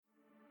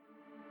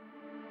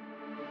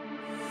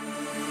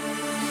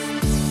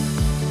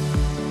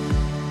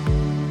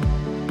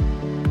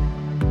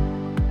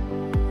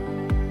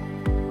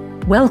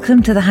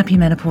Welcome to the Happy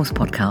Menopause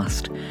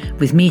podcast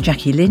with me,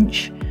 Jackie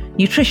Lynch,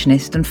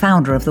 nutritionist and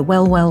founder of the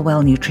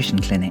Well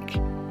Nutrition Clinic,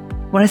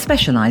 where I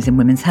specialise in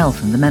women's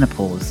health and the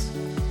menopause.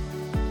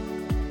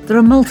 There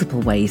are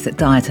multiple ways that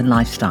diet and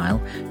lifestyle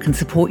can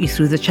support you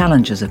through the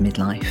challenges of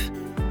midlife.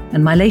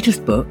 And my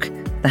latest book,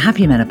 The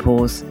Happy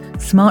Menopause,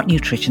 Smart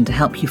Nutrition to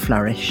Help You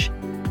Flourish,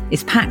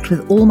 is packed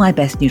with all my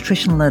best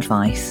nutritional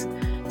advice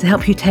to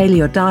help you tailor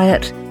your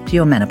diet to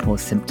your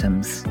menopause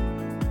symptoms.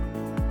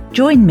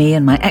 Join me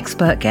and my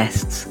expert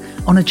guests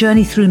on a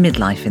journey through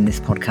midlife in this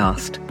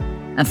podcast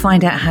and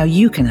find out how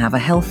you can have a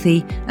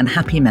healthy and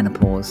happy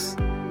menopause.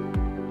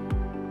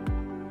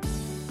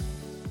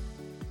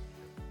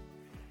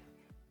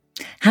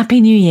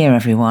 Happy New Year,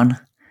 everyone.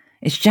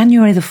 It's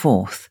January the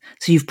 4th,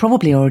 so you've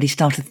probably already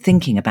started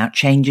thinking about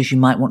changes you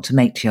might want to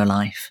make to your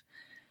life,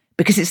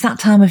 because it's that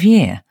time of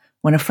year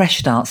when a fresh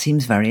start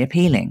seems very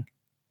appealing.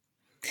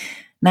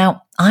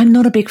 Now, I'm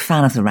not a big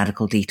fan of the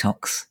radical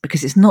detox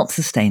because it's not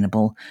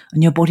sustainable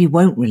and your body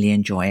won't really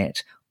enjoy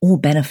it or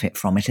benefit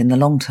from it in the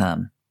long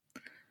term.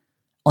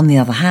 On the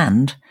other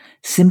hand,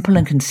 simple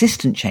and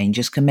consistent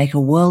changes can make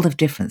a world of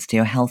difference to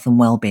your health and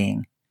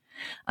well-being.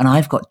 And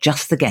I've got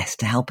just the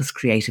guest to help us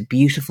create a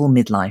beautiful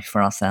midlife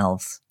for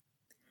ourselves.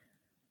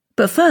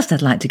 But first,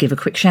 I'd like to give a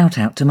quick shout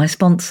out to my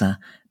sponsor,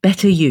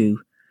 Better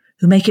You,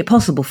 who make it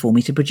possible for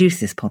me to produce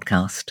this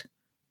podcast.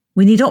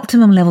 We need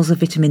optimum levels of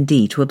vitamin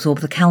D to absorb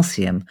the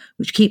calcium,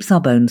 which keeps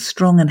our bones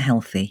strong and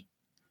healthy.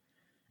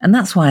 And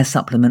that's why a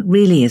supplement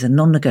really is a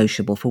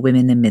non-negotiable for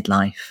women in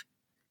midlife.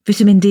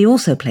 Vitamin D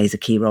also plays a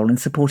key role in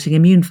supporting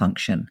immune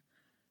function,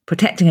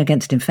 protecting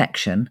against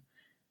infection,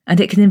 and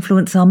it can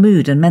influence our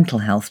mood and mental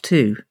health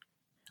too.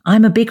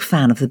 I'm a big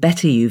fan of the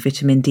Better You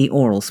Vitamin D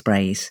oral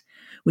sprays,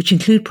 which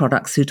include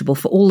products suitable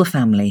for all the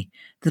family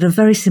that are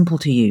very simple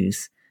to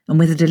use and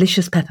with a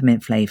delicious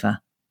peppermint flavour.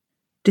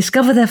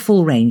 Discover their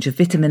full range of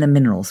vitamin and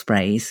mineral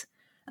sprays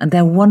and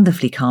their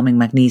wonderfully calming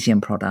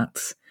magnesium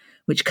products,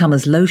 which come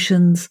as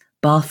lotions,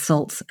 bath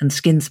salts and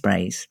skin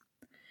sprays,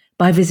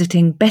 by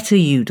visiting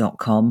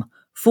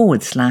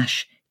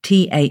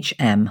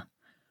betteryou.com/THM,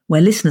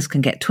 where listeners can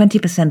get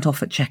 20%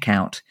 off at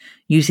checkout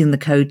using the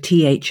code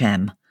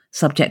THM,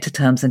 subject to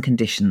terms and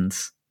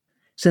conditions.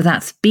 So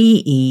that's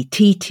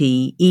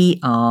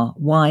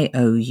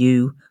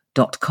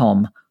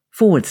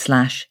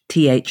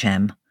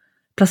betteryou.com/THM.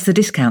 plus the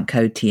discount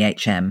code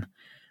THM,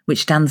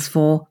 which stands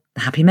for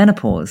the Happy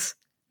Menopause.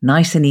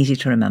 Nice and easy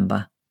to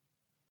remember.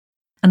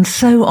 And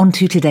so on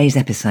to today's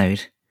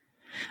episode.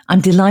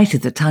 I'm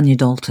delighted that Tania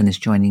Dalton is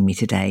joining me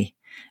today,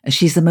 as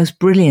she's the most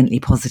brilliantly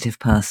positive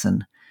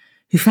person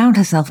who found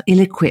herself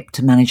ill-equipped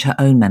to manage her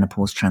own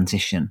menopause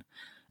transition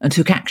and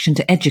took action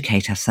to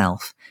educate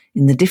herself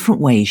in the different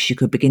ways she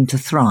could begin to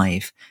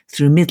thrive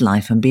through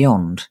midlife and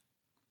beyond.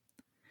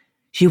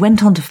 She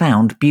went on to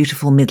found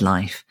Beautiful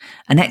Midlife,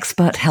 an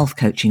expert health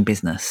coaching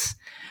business,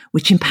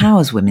 which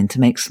empowers women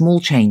to make small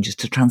changes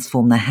to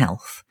transform their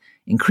health,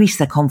 increase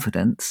their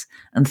confidence,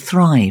 and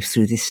thrive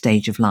through this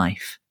stage of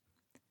life.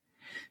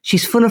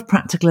 She's full of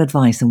practical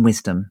advice and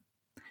wisdom,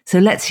 so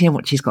let's hear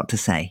what she's got to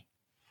say.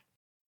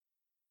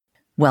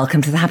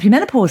 Welcome to the Happy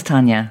Menopause,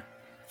 Tania.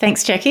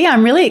 Thanks, Jackie.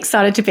 I'm really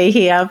excited to be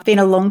here. I've been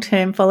a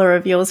long-term follower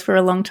of yours for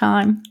a long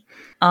time.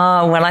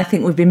 Well, I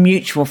think we've been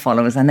mutual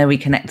followers. I know we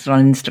connected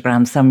on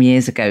Instagram some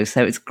years ago,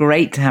 so it's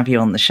great to have you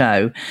on the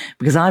show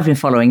because I've been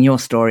following your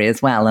story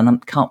as well, and I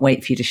can't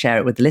wait for you to share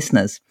it with the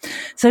listeners.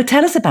 So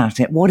tell us about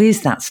it. What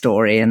is that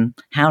story and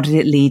how did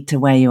it lead to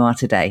where you are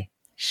today?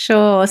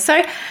 Sure.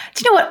 So, do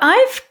you know what?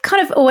 I've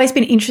kind of always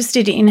been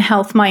interested in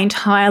health my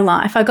entire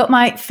life. I got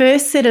my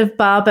first set of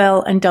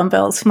barbell and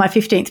dumbbells for my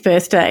 15th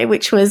birthday,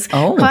 which was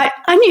quite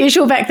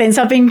unusual back then.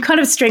 So I've been kind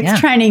of strength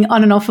training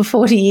on and off for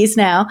 40 years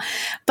now.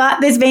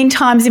 But there's been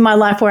times in my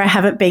life where I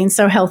haven't been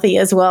so healthy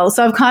as well.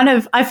 So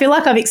I feel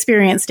like I've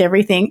experienced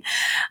everything.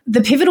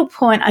 The pivotal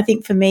point, I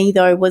think, for me,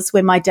 though, was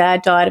when my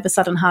dad died of a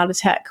sudden heart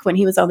attack when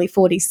he was only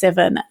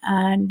 47.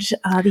 And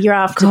the year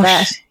after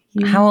that.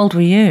 How old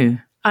were you?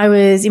 I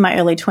was in my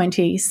early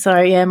 20s. So,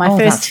 yeah, my first.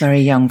 That's very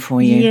young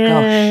for you.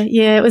 Yeah,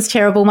 yeah, it was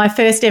terrible. My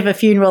first ever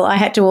funeral I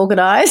had to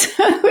organise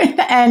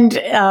and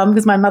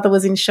because my mother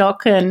was in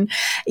shock. And,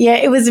 yeah,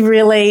 it was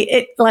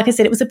really, like I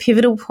said, it was a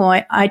pivotal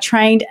point. I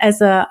trained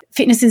as a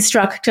fitness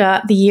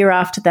instructor the year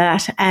after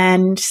that.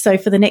 And so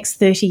for the next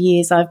 30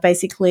 years, I've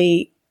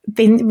basically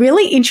been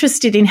really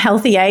interested in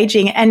healthy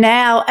aging. And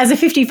now as a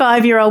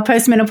 55-year-old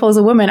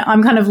postmenopausal woman,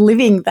 I'm kind of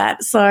living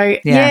that. So,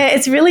 yeah,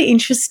 it's really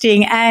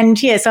interesting. And,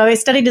 so I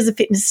studied as a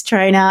fitness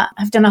trainer.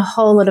 I've done a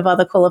whole lot of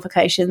other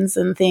qualifications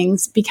and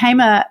things. Became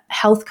a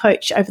health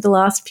coach over the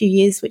last few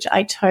years, which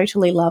I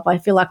totally love. I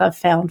feel like I've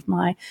found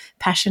my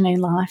passion in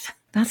life.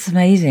 That's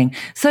amazing.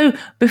 So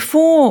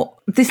before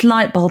this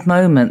light bulb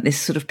moment, this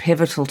sort of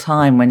pivotal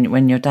time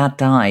when your dad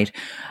died,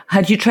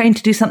 had you trained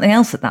to do something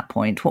else at that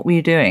point? What were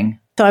you doing?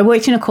 So I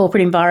worked in a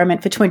corporate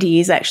environment for 20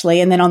 years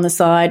actually, and then on the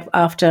side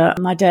after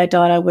my dad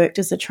died I worked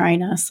as a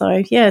trainer. So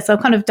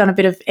I've kind of done a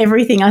bit of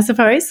everything, I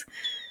suppose.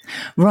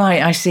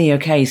 Right, I see.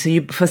 Okay, so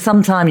you for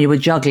some time you were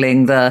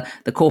juggling the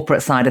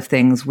corporate side of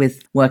things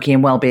with working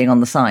and well-being on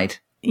the side.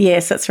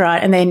 Yes, that's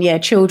right. And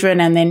then, children,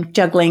 and then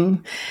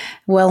juggling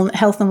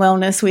health and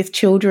wellness with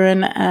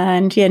children.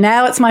 And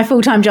now it's my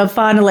full-time job.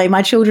 Finally,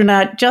 my children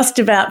are just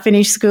about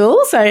finished school.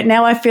 So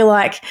now I feel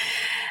like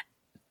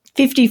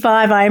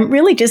 55, I'm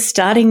really just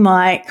starting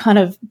my kind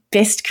of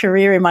best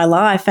career in my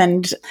life.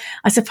 And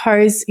I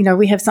suppose,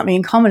 we have something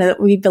in common, that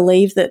we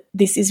believe that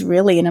this is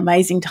really an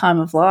amazing time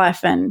of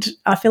life. And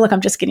I feel like I'm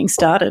just getting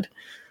started.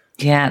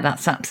 Yeah,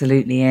 that's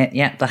absolutely it.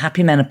 Yeah, the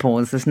happy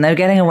menopause. There's no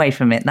getting away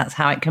from it. That's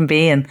how it can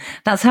be, and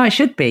that's how it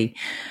should be.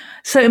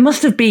 So it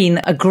must have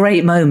been a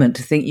great moment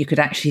to think you could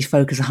actually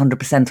focus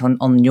 100%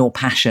 on your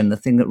passion, the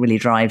thing that really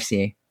drives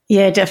you.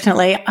 Yeah,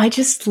 definitely. I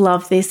just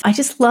love this. I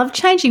just love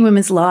changing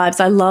women's lives.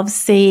 I love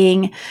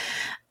seeing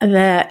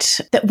that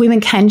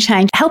women can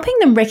change, helping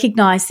them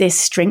recognize their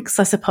strengths,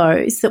 I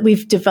suppose, that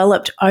we've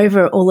developed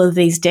over all of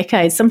these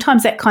decades.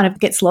 Sometimes that kind of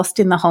gets lost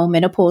in the whole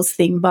menopause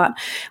thing, but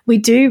we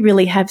do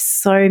really have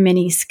so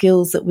many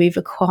skills that we've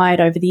acquired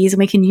over the years, and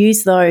we can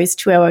use those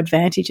to our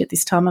advantage at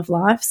this time of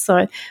life.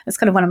 So that's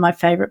kind of one of my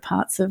favorite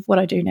parts of what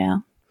I do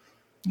now.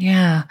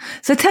 Yeah.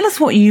 So tell us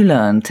what you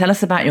learned. Tell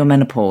us about your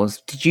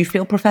menopause. Did you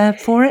feel prepared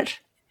for it?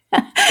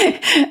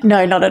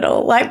 No, not at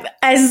all.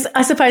 As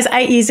I suppose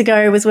 8 years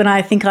ago was when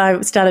I think I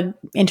started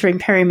entering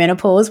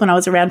perimenopause, when I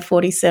was around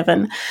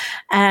 47.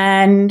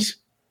 And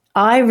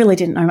I really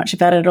didn't know much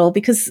about it at all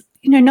because,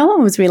 no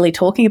one was really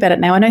talking about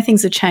it now. I know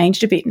things have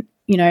changed a bit,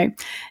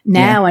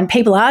 now, and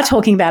people are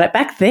talking about it.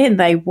 Back then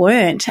they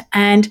weren't.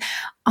 And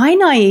I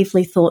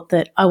naively thought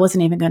that I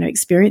wasn't even going to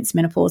experience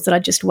menopause, that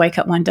I'd just wake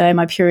up one day,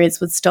 my periods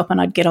would stop and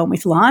I'd get on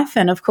with life.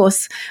 And of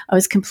course, I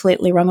was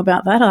completely wrong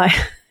about that. I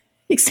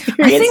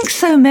think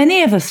so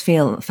many of us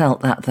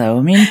felt that, though.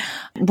 I mean,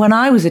 when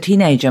I was a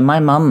teenager, my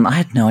mum, I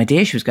had no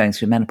idea she was going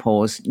through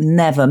menopause,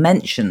 never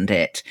mentioned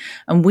it.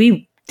 And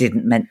we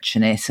didn't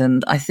mention it.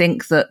 And I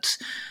think that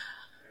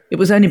it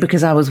was only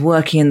because I was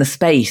working in the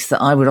space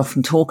that I would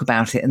often talk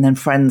about it. And then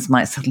friends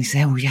might suddenly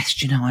say, oh, yes,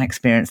 I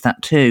experienced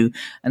that too.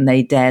 And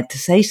they dared to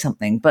say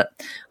something. But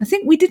I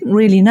think we didn't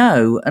really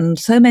know. And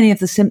so many of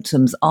the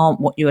symptoms aren't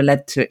what you were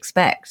led to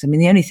expect. I mean,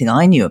 the only thing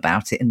I knew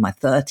about it in my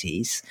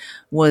 30s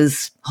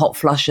was hot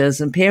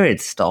flushes and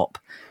periods stop.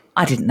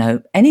 I didn't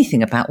know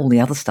anything about all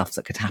the other stuff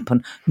that could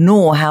happen,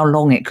 nor how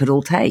long it could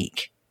all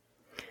take.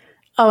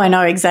 Oh, I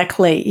know,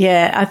 exactly.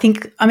 Yeah,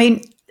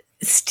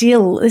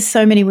 still, there's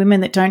so many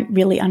women that don't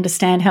really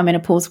understand how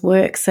menopause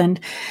works, and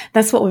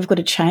that's what we've got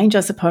to change,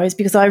 I suppose,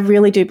 because I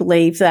really do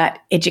believe that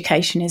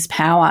education is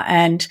power.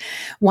 And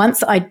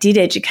once I did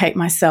educate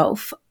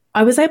myself,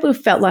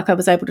 felt like I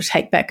was able to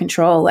take back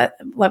control.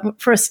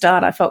 For a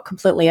start, I felt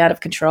completely out of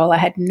control. I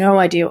had no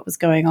idea what was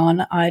going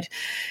on. I'd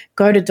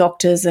go to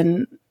doctors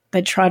and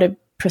they'd try to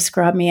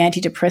prescribe me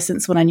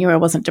antidepressants when I knew I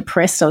wasn't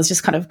depressed. I was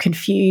just kind of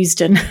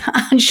confused and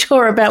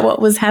unsure about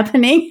what was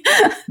happening.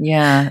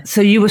 Yeah. So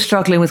you were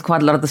struggling with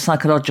quite a lot of the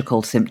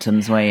psychological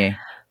symptoms, were you?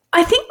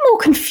 I think more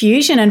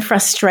confusion and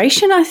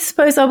frustration, I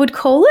suppose I would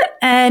call it.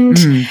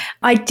 And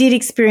I did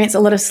experience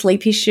a lot of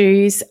sleep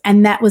issues,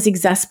 and that was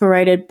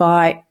exacerbated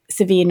by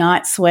severe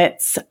night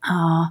sweats.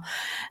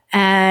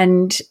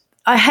 And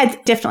I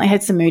definitely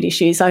had some mood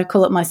issues. I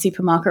call it my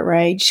supermarket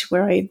rage,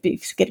 where I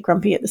get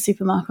grumpy at the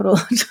supermarket all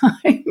the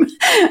time.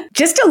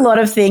 Just a lot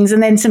of things,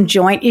 and then some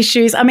joint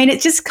issues. I mean,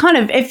 it just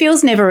it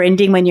feels never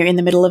ending when you're in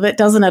the middle of it,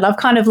 doesn't it?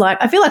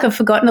 I feel like I've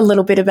forgotten a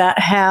little bit about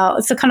how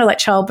it's kind of like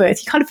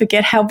childbirth. You kind of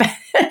forget how bad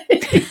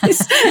it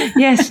is.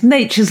 Yes,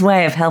 nature's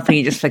way of helping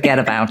you just forget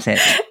about it.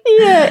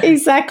 Yeah,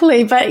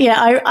 exactly. But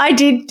I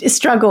did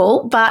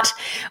struggle. But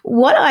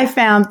what I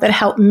found that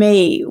helped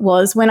me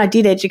was when I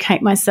did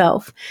educate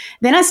myself,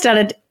 then I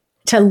started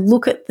to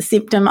look at the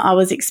symptom I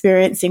was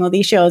experiencing, or the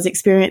issue I was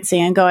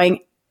experiencing, and going,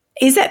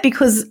 is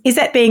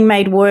that being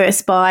made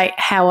worse by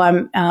how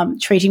I'm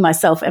treating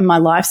myself and my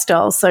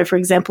lifestyle? So, for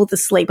example, the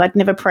sleep. I'd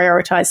never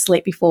prioritized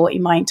sleep before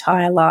in my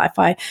entire life.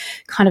 I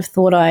kind of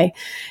thought I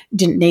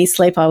didn't need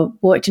sleep. I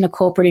worked in a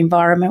corporate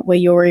environment where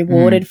you're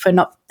rewarded for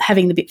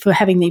having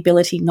the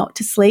ability not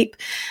to sleep.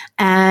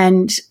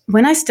 And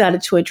when I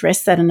started to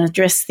address that and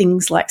address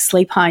things like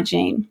sleep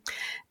hygiene,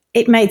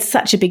 it made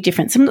such a big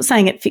difference. I'm not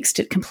saying it fixed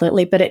it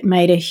completely, but it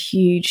made a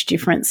huge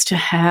difference to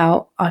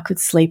how I could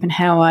sleep and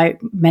how I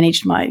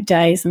managed my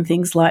days and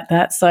things like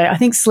that. So I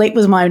think sleep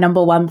was my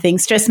number one thing.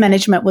 Stress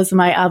management was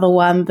my other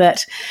one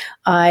that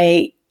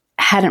I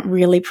hadn't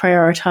really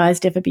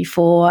prioritized ever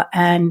before.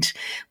 And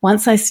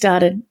once I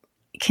started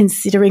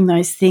considering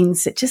those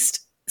things,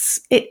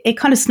 it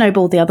kind of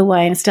snowballed the other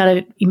way and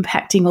started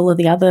impacting all of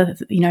the other,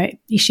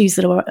 issues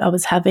that I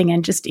was having,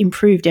 and just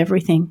improved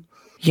everything.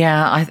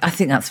 Yeah, I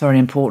think that's very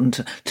important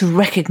to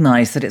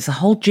recognise that it's a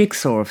whole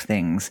jigsaw of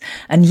things.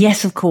 And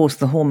yes, of course,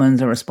 the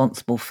hormones are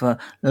responsible for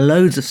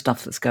loads of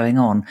stuff that's going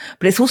on.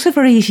 But it's also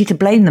very easy to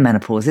blame the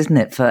menopause, isn't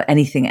it, for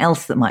anything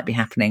else that might be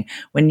happening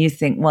when you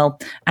think, well,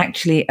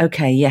 actually,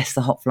 okay, yes,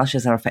 the hot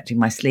flushes are affecting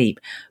my sleep.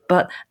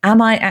 But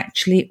am I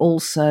actually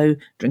also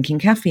drinking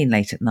caffeine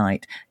late at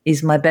night?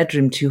 Is my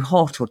bedroom too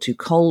hot or too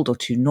cold or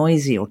too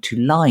noisy or too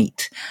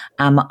light?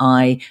 Am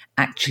I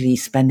actually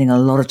spending a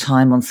lot of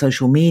time on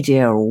social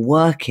media or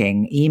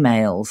working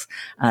emails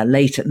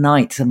late at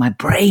night? So my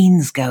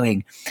brain's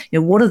going,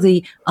 what are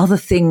the other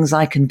things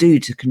I can do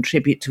to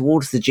contribute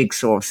towards the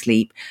jigsaw of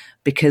sleep?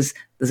 Because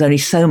there's only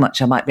so much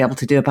I might be able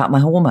to do about my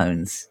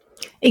hormones.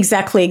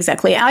 Exactly.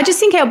 I just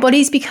think our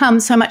bodies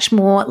become so much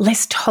more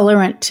less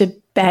tolerant to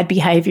bad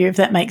behavior, if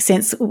that makes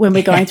sense, when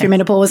we're going through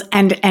menopause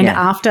and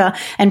after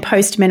and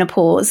post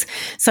menopause.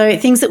 So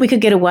things that we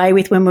could get away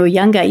with when we were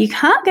younger, you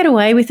can't get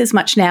away with as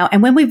much now.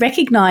 And when we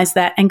recognize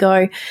that and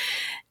go,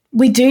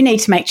 we do need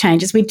to make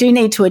changes, we do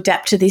need to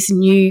adapt to this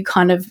new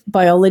kind of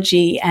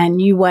biology and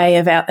new way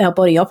of our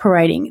body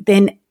operating,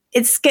 then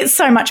it gets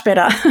so much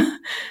better.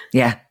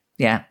 Yeah,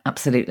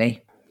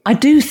 absolutely. I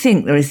do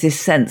think there is this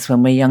sense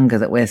when we're younger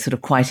that we're sort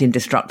of quite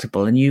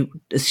indestructible, and you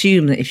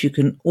assume that if you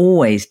can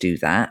always do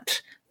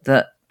that,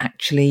 that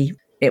actually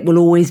it will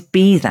always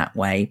be that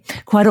way.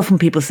 Quite often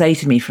people say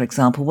to me, for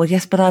example, well,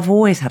 yes, but I've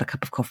always had a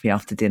cup of coffee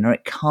after dinner.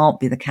 It can't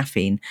be the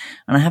caffeine.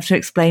 And I have to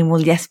explain,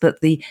 well, yes,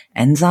 but the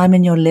enzyme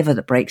in your liver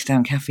that breaks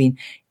down caffeine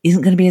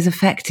isn't going to be as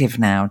effective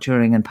now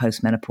during and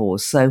post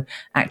menopause. So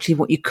actually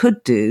what you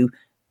could do,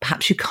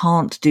 perhaps you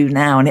can't do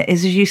now. And it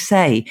is, as you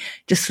say,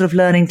 just sort of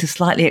learning to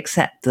slightly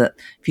accept that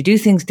if you do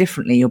things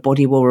differently, your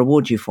body will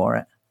reward you for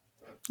it.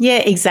 Yeah,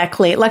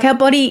 exactly. Like our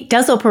body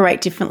does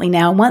operate differently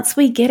now. And once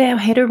we get our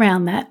head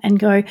around that and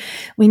go,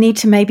 we need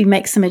to maybe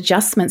make some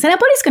adjustments, and our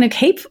body's going to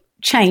keep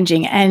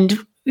changing, and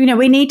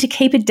we need to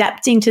keep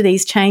adapting to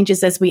these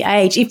changes as we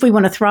age if we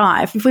want to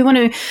thrive. If we want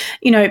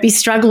to, be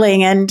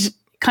struggling and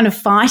kind of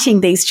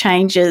fighting these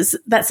changes,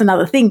 that's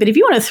another thing. But if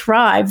you want to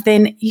thrive,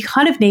 then you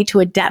kind of need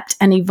to adapt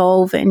and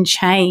evolve and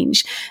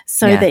change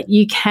so that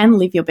you can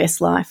live your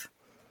best life.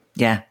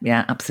 Yeah,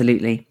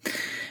 absolutely.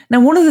 Now,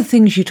 one of the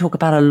things you talk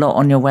about a lot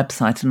on your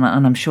website, and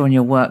I'm sure in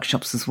your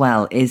workshops as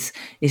well, is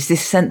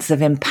this sense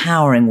of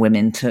empowering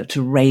women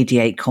to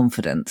radiate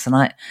confidence. And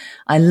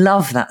I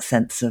love that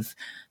sense of,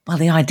 well,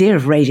 the idea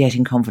of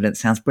radiating confidence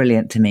sounds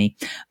brilliant to me.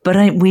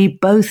 But we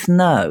both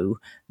know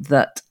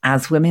that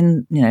as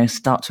women,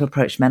 start to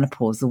approach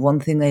menopause, the one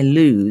thing they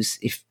lose,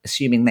 if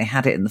assuming they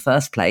had it in the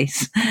first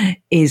place,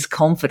 is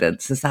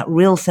confidence. There's that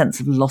real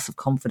sense of loss of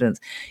confidence.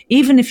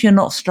 Even if you're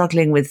not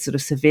struggling with sort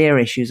of severe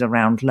issues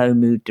around low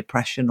mood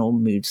depression or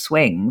mood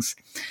swings,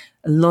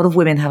 a lot of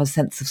women have a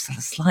sense of sort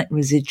of slight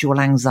residual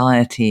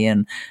anxiety,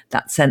 and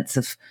that sense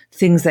of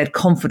things they'd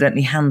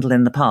confidently handle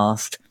in the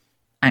past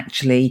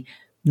actually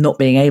not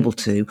being able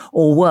to,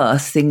 or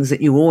worse, things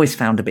that you always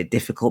found a bit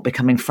difficult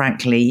becoming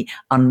frankly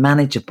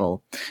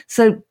unmanageable.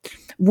 So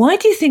why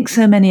do you think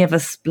so many of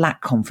us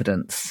lack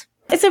confidence?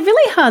 It's a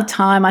really hard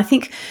time. I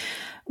think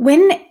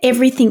when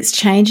everything's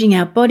changing,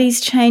 our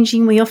body's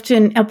changing,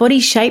 our body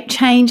shape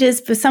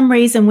changes. For some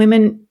reason,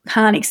 women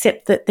can't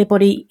accept that their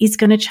body is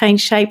going to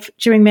change shape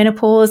during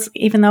menopause,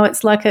 even though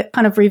it's like a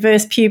kind of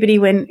reverse puberty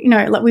when,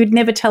 like we would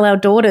never tell our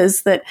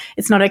daughters that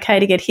it's not okay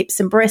to get hips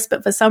and breasts,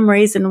 but for some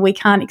reason we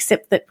can't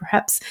accept that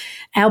perhaps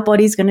our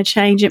body's going to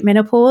change at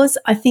menopause.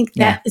 I think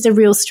that is a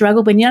real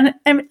struggle. But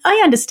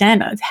I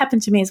understand it. It's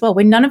happened to me as well.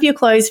 When none of your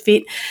clothes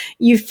fit,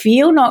 you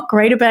feel not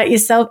great about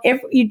yourself.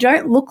 You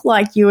don't look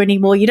like you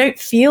anymore. You don't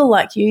feel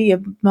like you.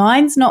 Your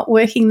mind's not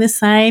working the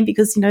same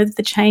because,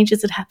 the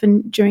changes that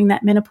happen during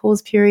that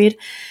menopause period.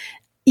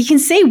 You can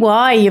see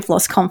why you've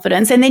lost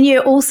confidence. And then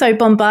you're also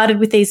bombarded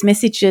with these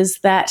messages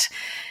that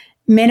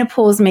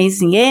menopause means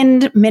the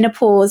end,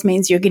 menopause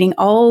means you're getting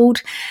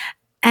old.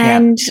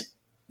 And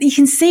you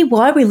can see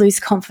why we lose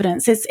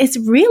confidence. It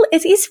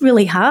is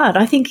really hard.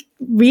 I think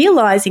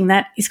realizing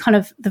that is kind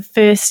of the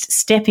first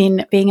step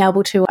in being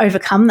able to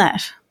overcome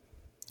that.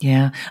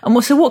 Yeah.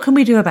 And so what can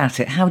we do about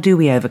it? How do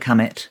we overcome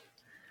it?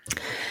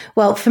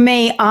 Well, for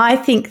me, I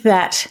think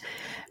that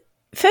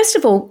first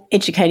of all,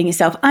 educating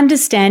yourself,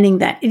 understanding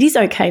that it is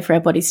okay for our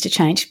bodies to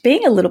change,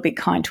 being a little bit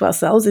kind to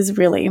ourselves is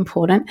really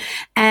important.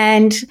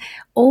 And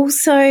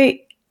also,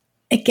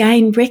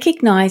 again,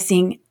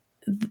 recognizing,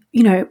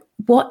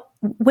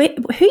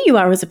 who you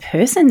are as a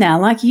person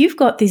now. Like you've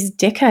got these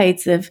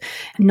decades of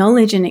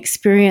knowledge and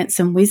experience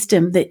and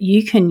wisdom that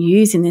you can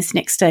use in this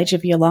next stage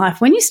of your life.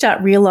 When you start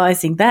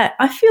realizing that,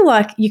 I feel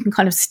like you can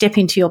kind of step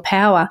into your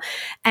power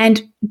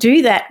and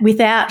do that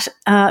without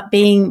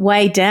being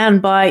weighed down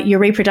by your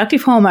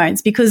reproductive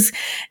hormones, because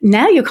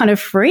now you're kind of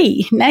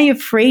free. Now you're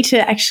free to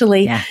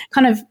actually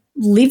kind of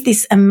live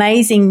this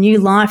amazing new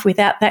life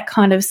without that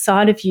kind of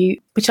side of you,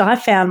 which I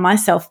found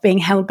myself being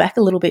held back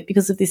a little bit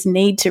because of this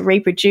need to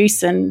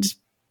reproduce and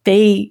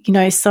be,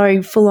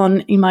 so full on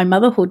in my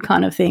motherhood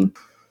kind of thing.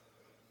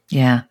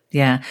 Yeah.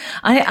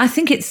 I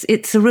think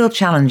it's a real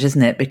challenge,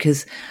 isn't it?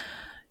 Because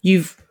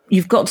you've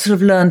you've got to sort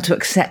of learn to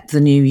accept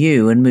the new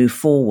you and move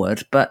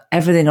forward, but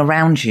everything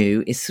around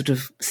you is sort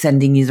of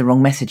sending you the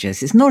wrong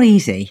messages. It's not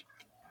easy.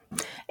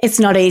 It's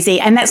not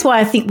easy. And that's why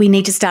I think we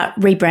need to start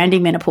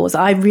rebranding menopause.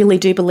 I really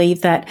do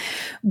believe that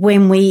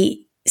when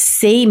we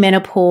see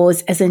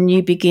menopause as a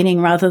new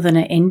beginning rather than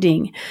an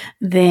ending,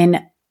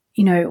 then,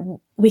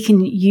 we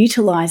can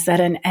utilize that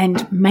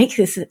and make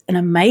this an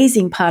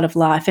amazing part of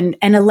life and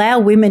allow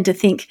women to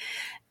think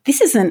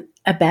this isn't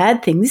a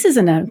bad thing. This is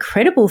an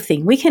incredible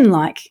thing. We can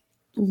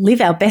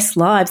live our best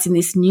lives in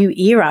this new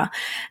era.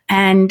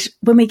 And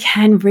when we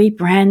can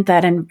rebrand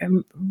that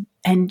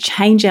and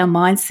change our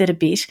mindset a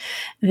bit,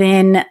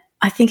 then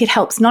I think it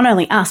helps not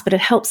only us, but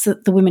it helps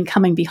the women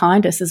coming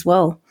behind us as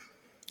well.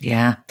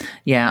 Yeah.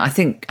 I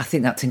think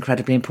that's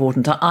incredibly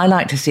important. I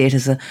like to see it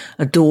as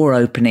a door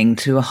opening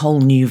to a whole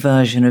new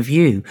version of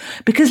you.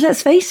 Because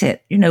let's face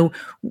it,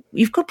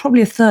 you've got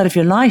probably a third of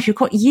your life. You've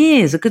got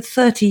years, a good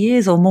 30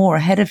 years or more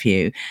ahead of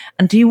you.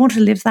 And do you want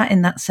to live that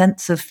in that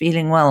sense of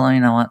feeling,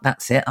 well,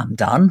 that's it, I'm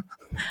done.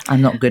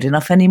 I'm not good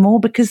enough anymore?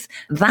 Because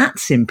that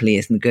simply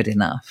isn't good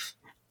enough.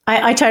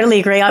 I totally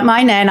agree.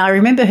 My nan, I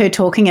remember her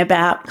talking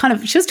about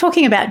she was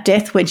talking about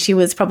death when she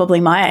was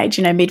probably my age,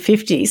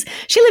 mid-50s.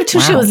 She lived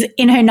till she was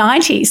in her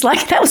 90s.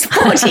 That was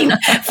 40,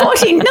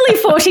 nearly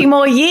 40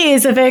 more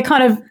years of her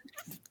kind of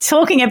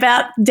talking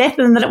about death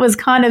and that it was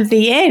kind of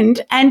the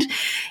end. And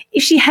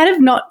if she had have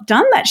not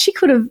done that, she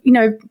could have,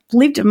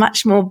 lived a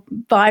much more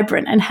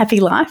vibrant and happy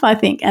life, I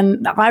think.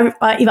 And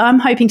I'm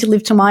hoping to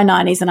live to my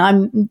 90s, and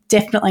I'm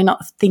definitely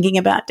not thinking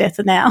about death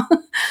now.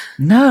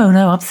 No,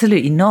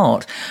 absolutely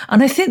not.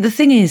 And I think the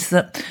thing is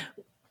that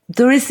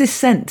there is this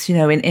sense,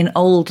 in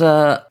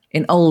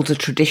older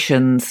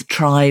traditions,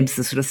 tribes,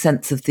 the sort of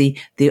sense of the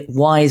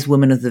wise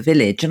woman of the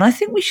village. And I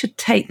think we should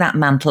take that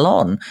mantle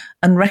on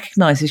and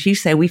recognise, as you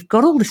say, we've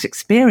got all this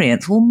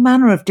experience, all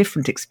manner of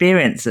different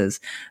experiences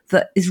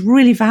that is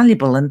really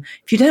valuable. And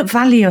if you don't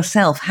value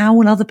yourself, how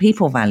will other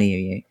people value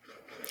you?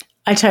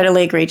 I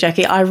totally agree,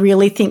 Jackie. I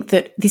really think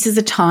that this is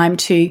a time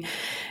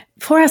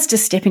for us to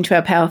step into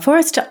our power, for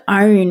us to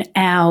own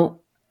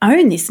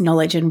this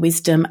knowledge and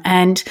wisdom.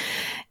 And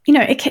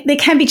there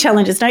can be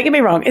challenges. Don't get me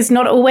wrong. It's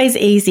not always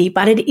easy,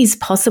 but it is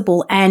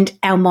possible. And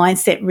our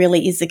mindset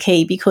really is the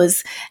key,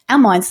 because our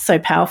mind's so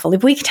powerful.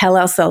 If we tell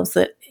ourselves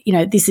that,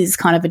 this is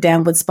kind of a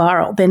downward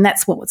spiral, then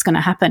that's what's going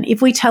to happen.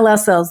 If we tell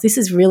ourselves this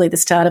is really the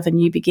start of a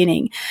new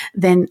beginning,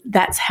 then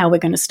that's how we're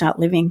going to start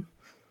living.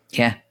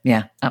 Yeah,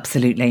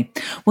 absolutely.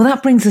 Well,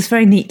 that brings us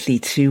very neatly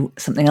to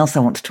something else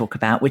I want to talk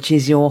about, which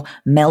is your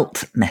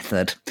MELT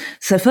method.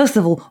 So first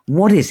of all,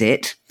 what is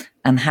it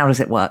and how does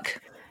it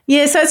work?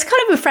 Yeah, so it's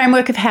kind of a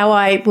framework of how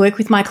I work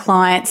with my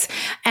clients.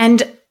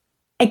 And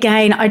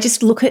again, I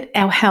just look at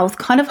our health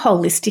kind of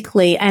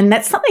holistically. And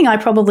that's something I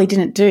probably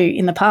didn't do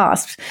in the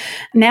past.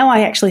 Now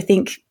I actually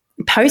think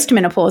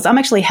post-menopause, I'm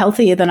actually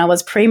healthier than I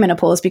was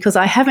pre-menopause, because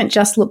I haven't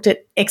just looked at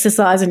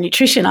exercise and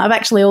nutrition. I've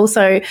actually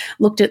also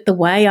looked at the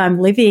way I'm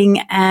living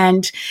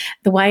and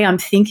the way I'm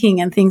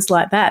thinking and things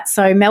like that.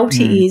 So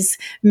MELT is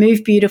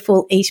move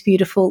beautiful, eat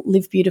beautiful,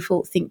 live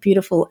beautiful, think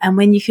beautiful. And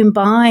when you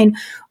combine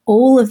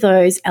all of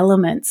those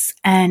elements,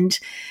 and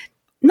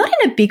not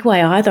in a big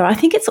way either, I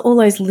think it's all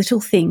those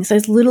little things,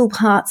 those little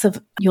parts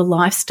of your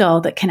lifestyle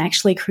that can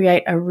actually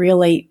create a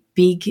really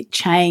big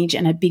change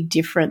and a big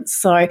difference.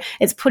 So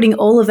it's putting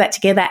all of that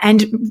together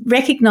and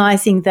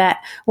recognizing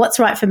that what's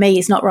right for me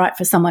is not right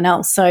for someone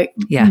else. So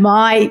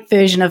my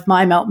version of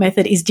my MELT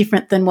method is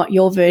different than what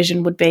your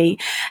version would be,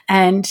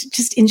 and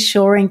just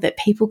ensuring that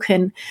people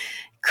can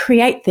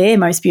create their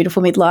most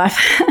beautiful midlife.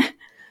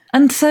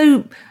 And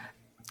so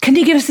can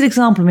you give us an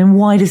example?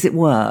 Why does it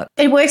work?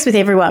 It works with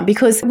everyone,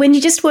 because when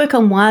you just work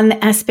on one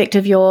aspect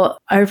of your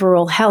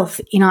overall health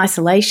in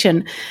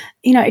isolation,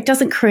 it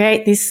doesn't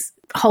create this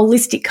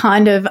holistic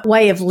kind of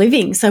way of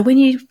living. So when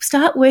you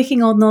start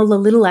working on all the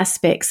little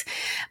aspects,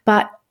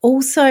 but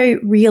also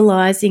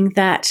realizing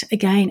that,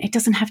 again, it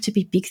doesn't have to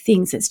be big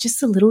things. It's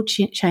just the little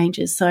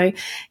changes. So,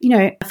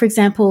 for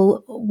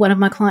example, one of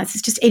my clients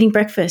is just eating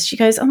breakfast. She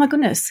goes, oh my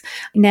goodness,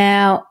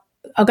 now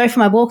I'll go for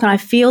my walk and I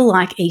feel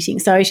like eating.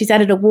 So she's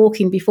added a walk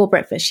in before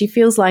breakfast. She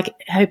feels like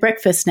her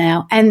breakfast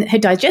now, and her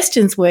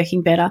digestion's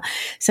working better.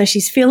 So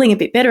she's feeling a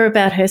bit better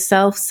about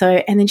herself.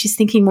 And then she's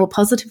thinking more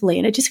positively,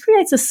 and it just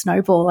creates a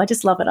snowball. I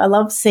just love it. I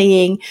love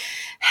seeing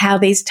how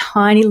these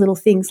tiny little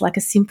things, like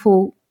a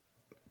simple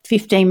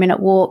 15-minute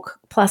walk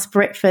plus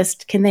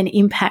breakfast, can then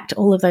impact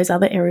all of those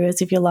other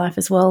areas of your life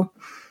as well.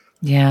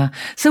 Yeah.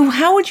 So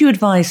how would you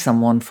advise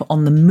someone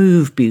on the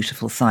move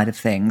beautiful side of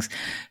things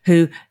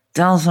who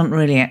doesn't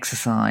really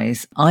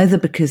exercise, either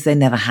because they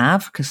never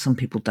have, because some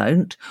people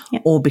don't,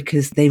 or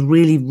because they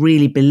really,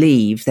 really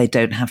believe they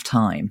don't have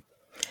time?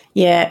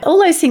 Yeah, all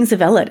those things are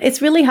valid.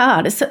 It's really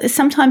hard. It's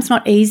sometimes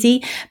not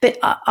easy, but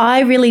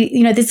I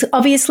really, there's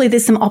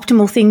some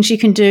optimal things you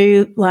can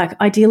do. Like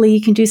ideally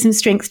you can do some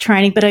strength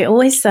training, but I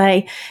always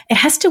say it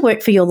has to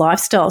work for your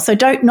lifestyle. So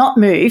don't not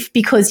move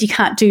because you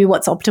can't do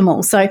what's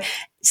optimal. So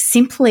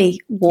simply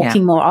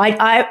walking more.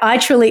 I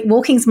truly,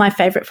 walking's my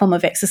favorite form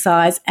of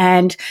exercise,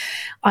 and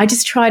I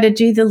just try to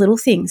do the little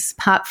things.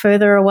 Park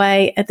further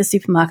away at the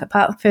supermarket,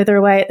 park further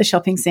away at the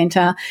shopping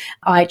centre.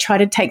 I try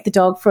to take the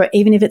dog for,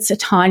 even if it's a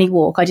tiny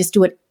walk, I just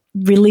do it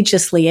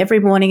religiously every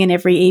morning and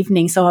every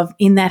evening. So I'm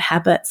in that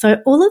habit.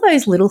 So all of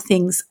those little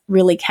things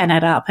really can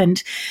add up.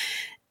 And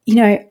you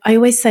know, I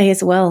always say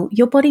as well,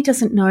 your body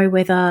doesn't know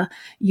whether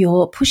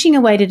you're pushing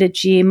a weight at a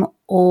gym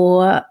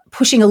or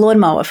pushing a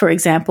lawnmower, for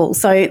example.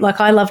 So like,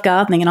 I love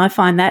gardening, and I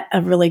find that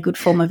a really good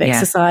form of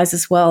exercise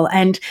as well.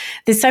 And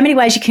there's so many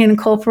ways you can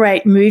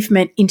incorporate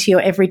movement into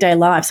your everyday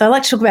life. So I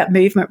like to talk about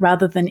movement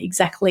rather than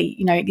exactly,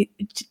 you know,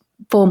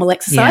 formal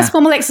exercise. Yeah.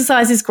 Formal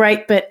exercise is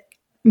great, but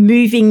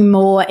moving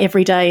more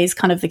every day is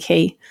kind of the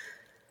key.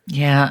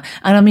 Yeah.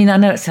 And I mean, I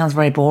know it sounds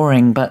very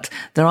boring, but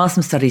there are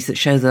some studies that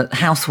show that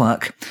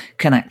housework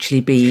can actually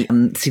be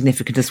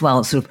significant as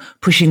well. Sort of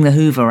pushing the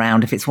hoover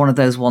around, if it's one of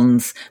those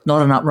ones,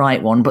 not an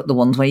upright one, but the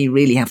ones where you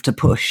really have to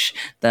push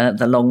the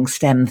long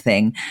stem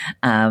thing,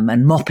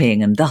 and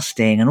mopping and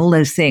dusting and all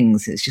those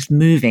things. It's just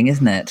moving,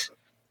 isn't it?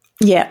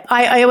 Yeah,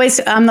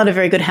 I'm not a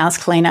very good house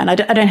cleaner, and I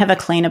don't have a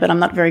cleaner, but I'm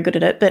not very good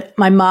at it. But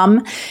my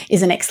mum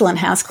is an excellent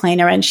house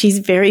cleaner, and she's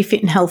very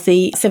fit and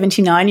healthy,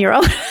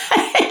 79-year-old.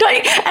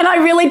 And I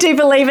really do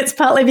believe it's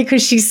partly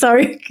because she's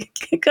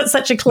got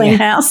such a clean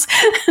house.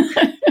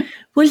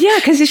 Well, yeah,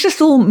 because it's just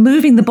all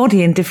moving the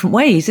body in different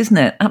ways, isn't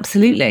it?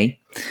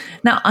 Absolutely.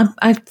 Now,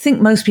 I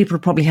think most people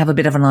probably have a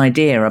bit of an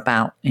idea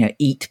about, you know,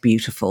 eat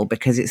beautiful,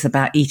 because it's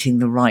about eating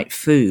the right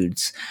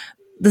foods.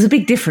 There's a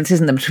big difference,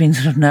 isn't there, between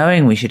sort of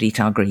knowing we should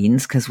eat our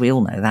greens, because we all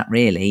know that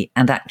really,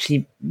 and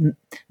actually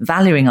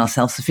valuing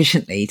ourselves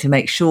sufficiently to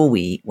make sure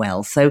we eat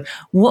well. So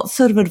what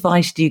sort of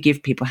advice do you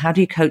give people? How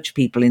do you coach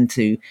people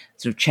into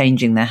sort of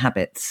changing their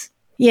habits?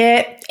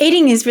 Yeah,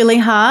 eating is really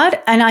hard,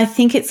 and I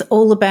think it's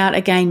all about,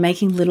 again,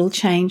 making little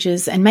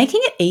changes and making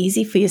it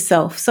easy for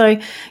yourself. So,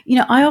 you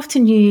know, I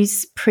often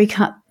use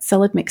pre-cut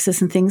salad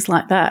mixes and things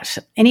like that.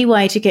 Any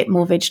way to get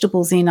more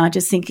vegetables in, I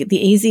just think the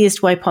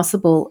easiest way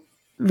possible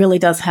really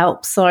does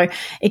help. So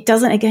it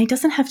doesn't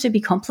have to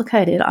be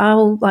complicated.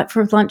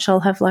 For lunch, I'll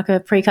have like a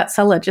pre-cut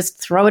salad, just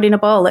throw it in a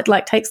bowl. It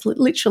like takes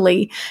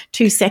literally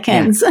 2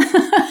 seconds.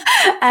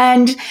 Yeah.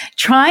 And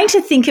trying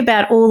to think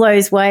about all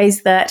those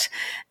ways that,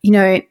 you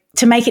know,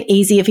 to make it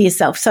easier for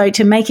yourself. So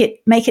to make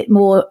it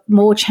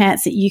more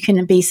chance that you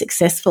can be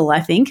successful,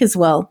 I think, as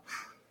well.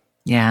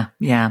 Yeah,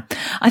 yeah.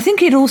 I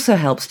think it also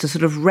helps to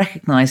sort of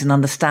recognize and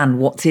understand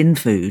what's in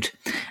food,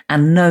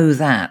 and know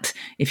that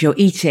if you're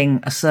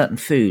eating a certain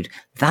food,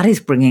 that is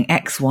bringing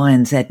X, Y,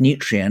 and Z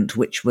nutrient,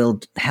 which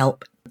will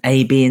help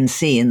A, B, and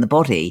C in the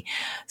body.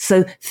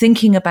 So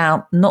thinking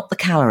about not the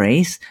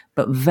calories,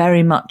 but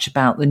very much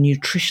about the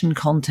nutrition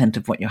content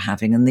of what you're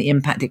having and the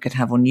impact it could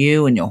have on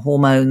you and your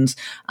hormones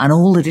and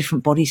all the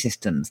different body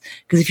systems.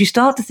 Because if you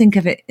start to think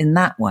of it in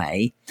that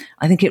way,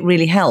 I think it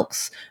really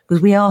helps,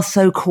 because we are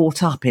so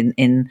caught up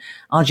in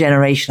our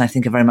generation. I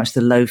think of very much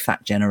the low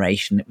fat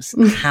generation. It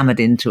was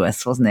hammered into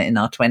us, wasn't it, in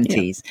our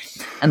 20s?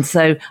 Yeah. And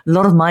so a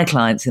lot of my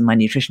clients in my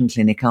nutrition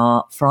clinic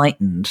are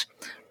frightened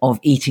of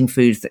eating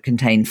foods that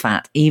contain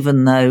fat,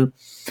 even though,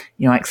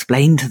 you know, I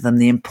explain to them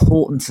the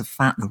importance of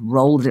fat, the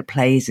role that it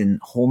plays in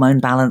hormone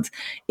balance.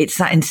 It's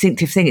that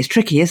instinctive thing. It's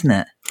tricky, isn't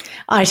it?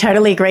 I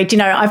totally agree. Do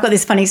you know, I've got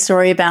this funny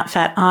story about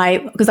fat.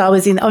 Because I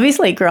was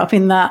obviously grew up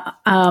in the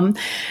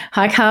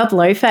high carb,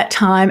 low fat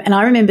time. And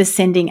I remember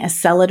sending a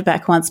salad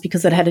back once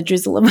because it had a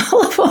drizzle of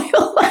olive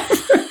oil.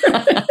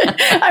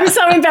 I'm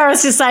so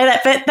embarrassed to say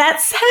that, but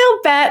that's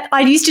how bad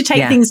I used to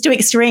take things to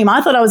extreme.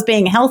 I thought I was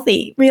being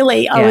healthy.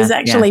 Really, I was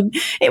actually,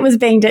 it was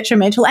being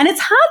detrimental. And it's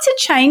hard to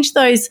change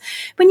those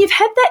when you've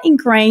had that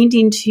ingrained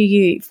into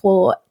you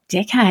for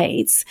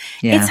decades.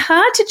 It's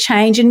hard to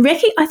change. And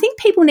I think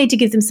people need to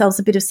give themselves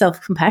a bit of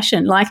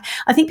self-compassion. Like,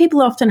 I think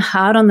people are often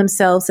hard on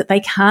themselves that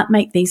they can't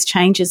make these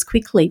changes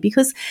quickly,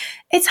 because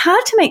it's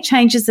hard to make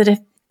changes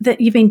that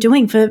you've been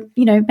doing for,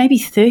 you know, maybe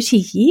 30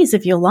 years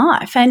of your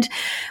life. And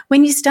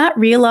when you start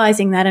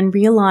realizing that, and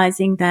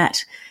realizing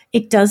that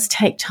it does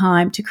take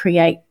time to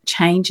create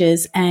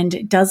changes and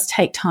it does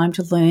take time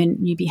to learn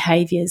new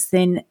behaviors,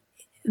 then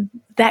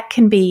that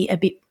can be a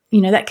bit,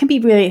 you know, that can be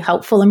really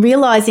helpful. And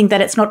realizing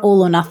that it's not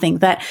all or nothing,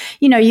 that,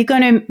 you know, you're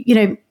going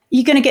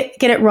to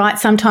get it right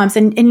sometimes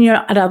and you're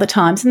not at other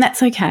times, and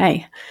that's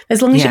okay.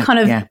 As long as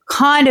you're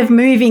kind of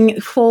moving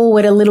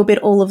forward a little bit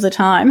all of the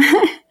time.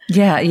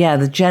 Yeah,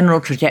 the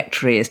general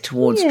trajectory is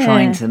towards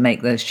trying to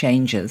make those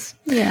changes.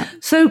 Yeah.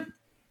 So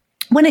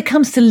when it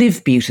comes to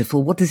live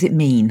beautiful, what does it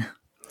mean?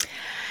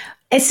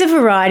 It's a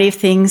variety of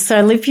things.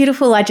 So live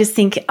beautiful, I just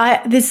think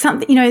there's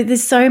something, you know,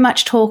 there's so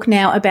much talk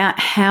now about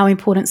how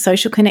important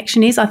social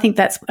connection is. I think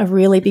that's a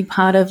really big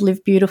part of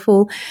live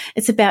beautiful.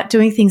 It's about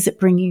doing things that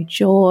bring you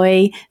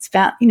joy. It's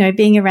about, you know,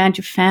 being around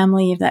your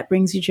family if that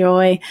brings you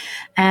joy.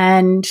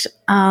 And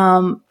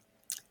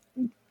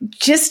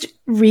just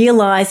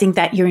realizing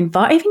that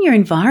even your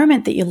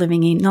environment that you're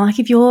living in, like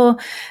if you're,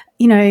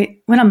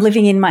 when I'm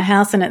living in my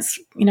house and it's,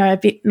 I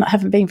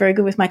haven't been very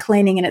good with my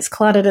cleaning and it's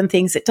cluttered and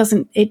things, it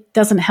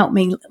doesn't help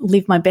me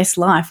live my best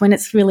life. When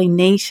it's really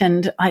neat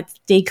and it's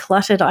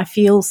decluttered, I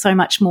feel so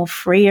much more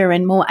freer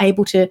and more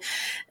able to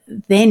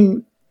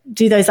then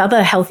do those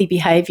other healthy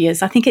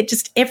behaviors. I think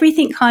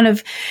everything kind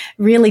of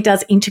really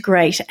does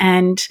integrate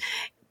and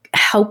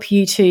help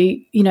you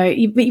to,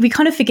 we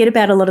kind of forget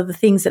about a lot of the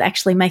things that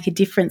actually make a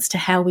difference to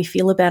how we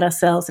feel about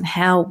ourselves and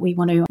how we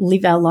want to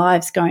live our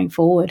lives going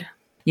forward.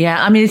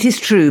 Yeah, I mean, it is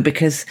true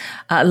because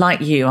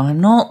like you, I'm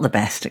not the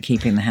best at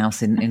keeping the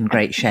house in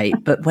great shape.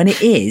 But when it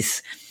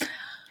is,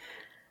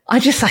 I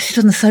sit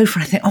on the sofa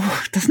and I think,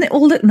 oh, doesn't it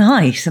all look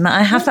nice? And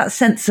I have that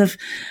sense of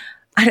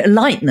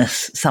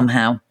lightness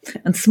somehow.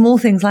 And small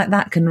things like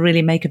that can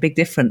really make a big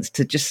difference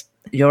to just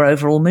your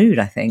overall mood,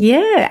 I think.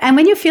 Yeah. And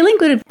when you're feeling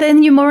good,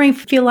 then you more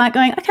feel like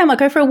going, okay, I might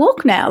go for a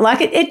walk now.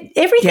 Like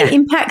everything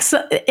impacts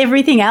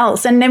everything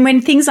else. And then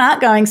when things aren't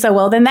going so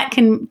well, then that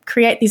can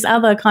create this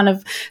other kind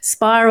of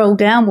spiral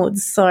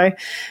downwards. So,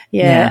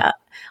 yeah.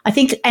 I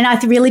think, and I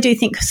really do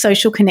think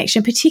social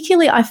connection,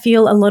 particularly I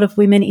feel a lot of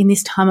women in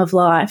this time of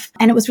life,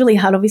 and it was really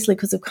hard obviously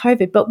because of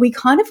COVID, but we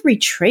kind of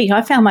retreat.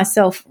 I found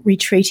myself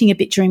retreating a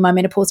bit during my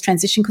menopause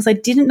transition because I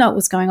didn't know what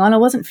was going on. I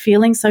wasn't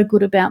feeling so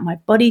good about my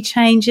body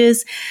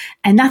changes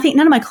and none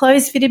of my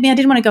clothes fitted me. I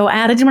didn't want to go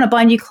out. I didn't want to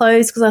buy new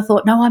clothes because I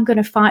thought, no, I'm going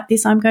to fight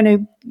this. I'm going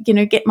to,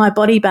 get my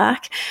body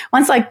back.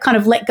 Once I kind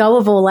of let go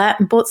of all that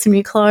and bought some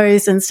new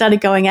clothes and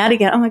started going out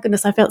again, oh my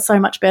goodness, I felt so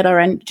much better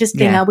and just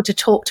being able to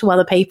talk to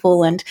other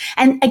people and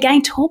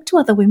again, talk to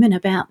other women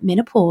about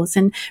menopause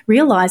and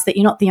realize that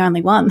you're not the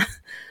only one.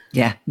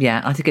 Yeah.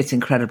 I think it's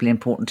incredibly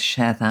important to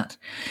share that.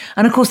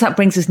 And of course, that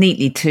brings us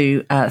neatly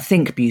to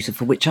Think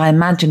Beautiful, which I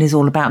imagine is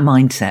all about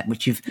mindset,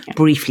 which you've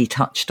briefly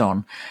touched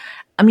on.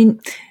 I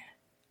mean,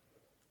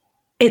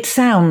 it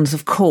sounds,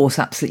 of course,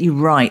 absolutely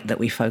right that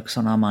we focus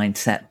on our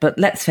mindset. But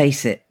let's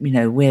face it,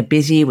 we're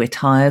busy, we're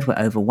tired, we're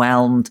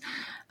overwhelmed.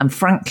 And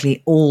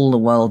frankly, all the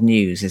world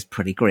news is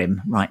pretty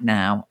grim right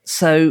now.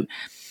 So,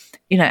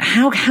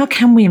 how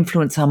can we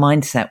influence our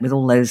mindset with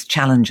all those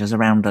challenges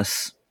around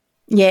us?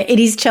 Yeah, it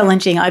is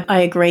challenging.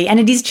 I agree. And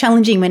it is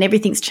challenging when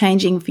everything's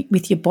changing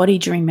with your body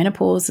during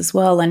menopause as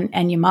well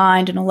and your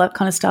mind and all that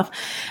kind of stuff.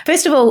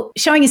 First of all,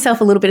 showing yourself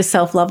a little bit of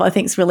self-love I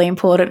think is really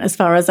important as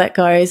far as that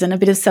goes, and a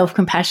bit of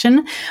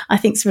self-compassion I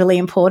think is really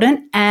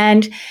important.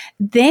 And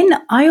then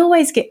I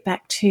always get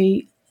back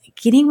to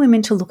getting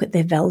women to look at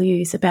their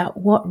values, about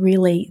what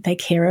really they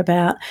care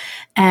about,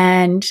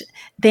 and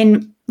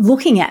then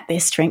looking at their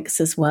strengths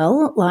as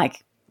well.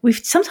 Like, we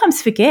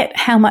sometimes forget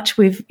how much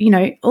we've,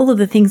 all of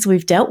the things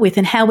we've dealt with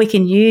and how we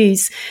can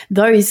use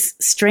those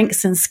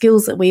strengths and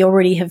skills that we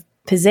already have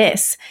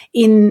possess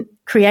in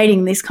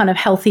creating this kind of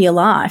healthier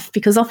life.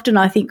 Because often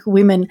I think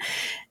women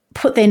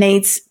put their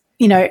needs,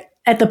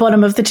 at the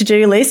bottom of the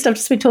to-do list. I've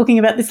just been talking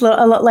about this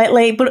a lot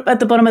lately, but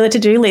at the bottom of the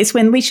to-do list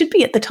when we should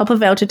be at the top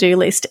of our to-do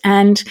list,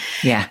 and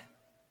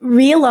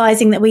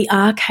realizing that we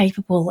are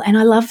capable. And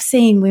I love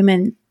seeing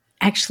women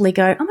actually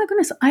go, oh my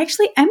goodness, I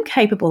actually am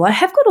capable. I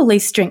have got all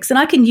these strengths and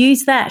I can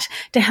use that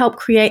to help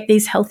create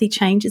these healthy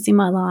changes in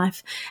my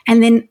life.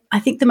 And then I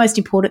think the most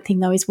important thing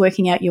though is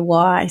working out your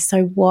why.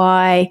 So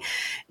why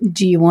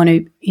do you want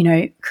to,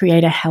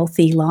 create a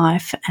healthy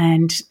life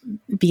and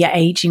be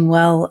aging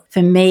well?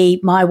 For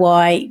me, my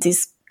why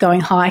is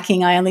going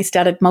hiking. I only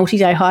started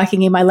multi-day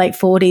hiking in my late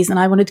 40s and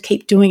I wanted to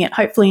keep doing it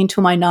hopefully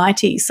until my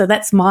 90s. So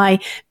that's my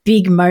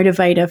big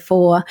motivator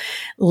for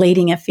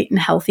leading a fit and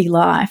healthy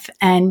life.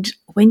 And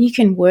when you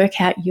can work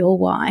out your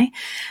why,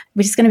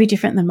 which is going to be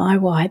different than my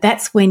why,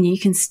 that's when you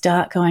can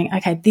start going,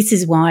 okay, this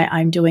is why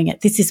I'm doing it.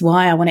 This is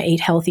why I want to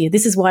eat healthier.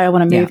 This is why I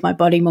want to move my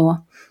body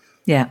more.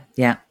 Yeah,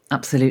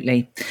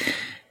 absolutely.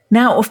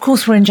 Now, of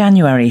course, we're in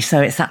January,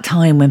 so it's that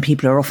time when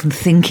people are often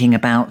thinking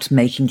about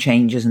making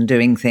changes and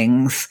doing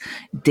things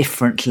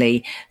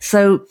differently.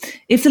 So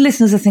if the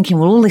listeners are thinking,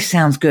 well, all this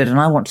sounds good and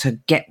I want to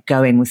get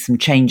going with some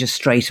changes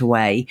straight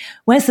away,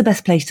 where's the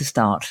best place to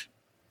start?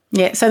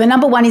 Yeah, so the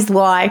number one is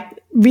why.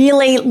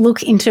 Really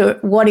look into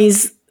what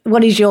is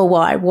your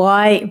why?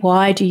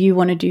 Why do you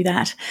want to do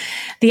that?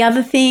 The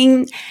other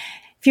thing,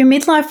 if you're a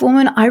midlife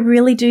woman, I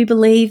really do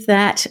believe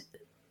that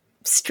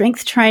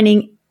strength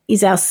training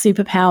is our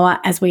superpower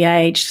as we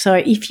age. So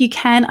if you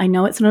can, I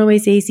know it's not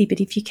always easy, but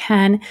if you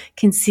can,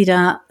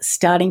 consider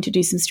starting to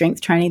do some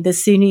strength training. The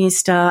sooner you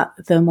start,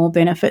 the more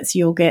benefits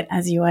you'll get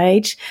as you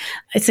age.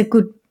 It's a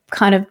good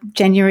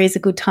January is a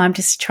good time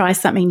to try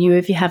something new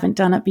if you haven't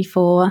done it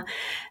before.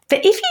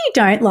 But if you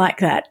don't like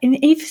that, and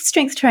if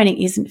strength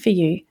training isn't for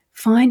you,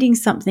 finding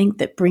something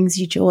that brings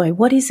you joy.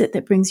 What is it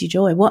that brings you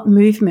joy? What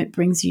movement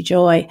brings you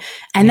joy?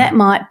 And that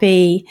might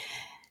be,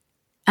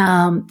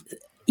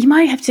 you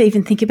might have to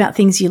even think about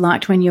things you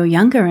liked when you were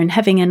younger and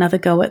having another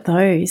go at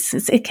those.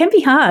 It can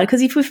be hard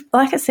because if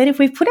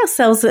we've put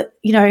ourselves at,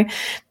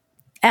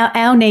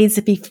 our needs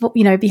to be,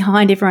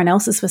 behind everyone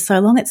else's for so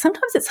long,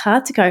 sometimes it's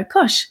hard to go,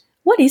 gosh,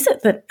 what is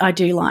it that I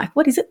do like?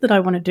 What is it that I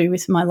want to do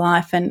with my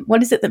life? And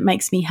what is it that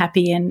makes me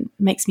happy and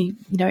makes me,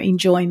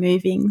 enjoy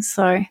moving?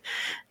 So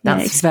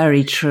that's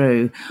very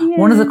true. Yeah.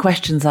 One of the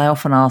questions I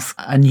often ask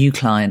a new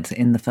client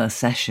in the first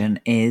session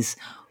is,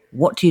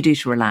 what do you do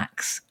to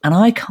relax? And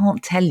I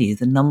can't tell you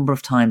the number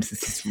of times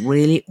there's this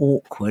really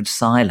awkward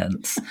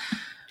silence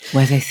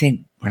where they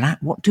think,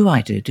 relax, what do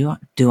I do?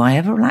 Do I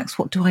ever relax?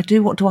 What do I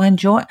do? What do I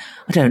enjoy?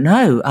 I don't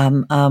know.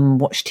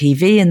 Watch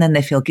TV, and then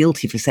they feel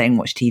guilty for saying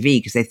watch TV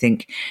because they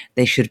think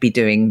they should be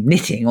doing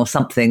knitting or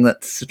something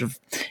that's sort of,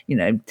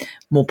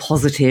 more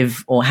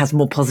positive or has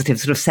more positive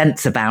sort of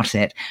sense about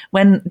it.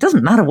 When it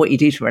doesn't matter what you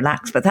do to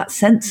relax, but that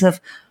sense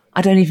of,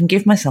 I don't even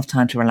give myself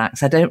time to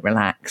relax. I don't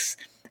relax.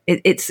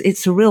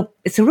 It's a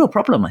real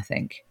problem, I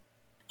think.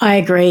 I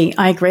agree.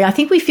 I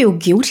think we feel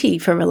guilty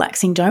for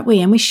relaxing, don't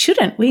we? And we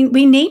shouldn't. We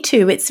need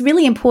to. It's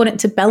really important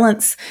to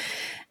balance,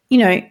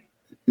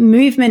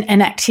 movement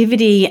and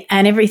activity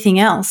and everything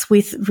else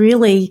with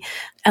really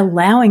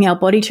allowing our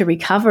body to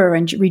recover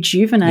and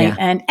rejuvenate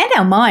and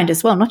our mind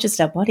as well, not just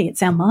our body,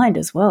 it's our mind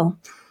as well.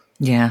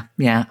 Yeah,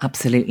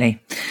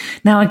 absolutely.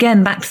 Now,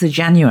 again, back to the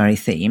January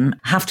theme,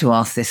 I have to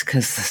ask this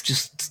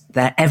because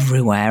they're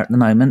everywhere at the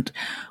moment.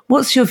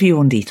 What's your view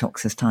on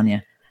detoxes,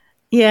 Tania?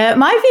 Yeah,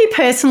 my view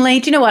personally,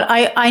 do you know what?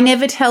 I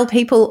never tell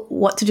people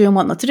what to do and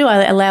what not to do.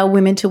 I allow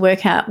women to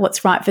work out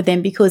what's right for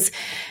them because,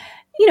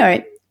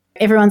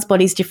 everyone's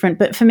body's different.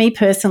 But for me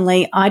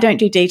personally, I don't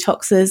do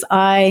detoxes.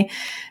 I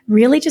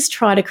really just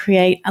try to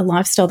create a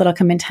lifestyle that I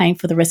can maintain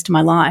for the rest of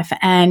my life.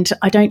 And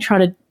I don't try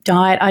to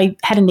diet. I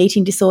had an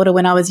eating disorder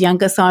when I was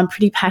younger, so I'm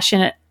pretty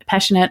passionate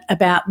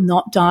about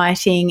not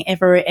dieting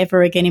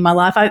ever again in my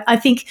life. I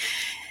think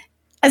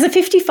as a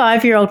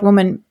 55-year-old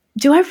woman,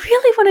 do I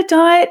really want to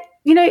diet?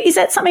 Is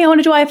that something I want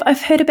to do?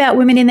 I've heard about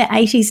women in their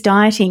 80s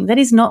dieting. That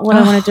is not what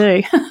I want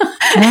to do.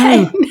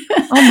 No.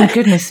 Oh my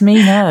goodness me,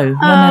 no.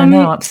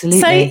 No, absolutely.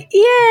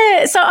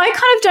 So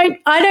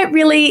I don't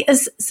really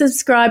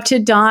subscribe to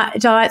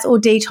diets or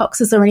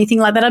detoxes or anything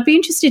like that. I'd be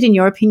interested in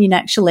your opinion,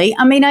 actually.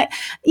 I mean, there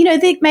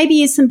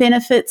maybe is some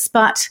benefits,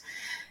 but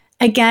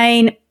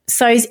again,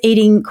 so's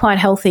eating quite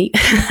healthy.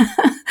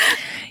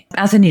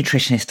 As a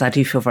nutritionist, I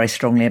do feel very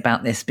strongly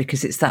about this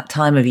because it's that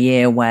time of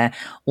year where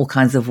all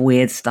kinds of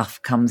weird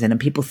stuff comes in and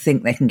people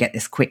think they can get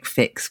this quick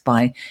fix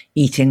by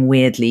eating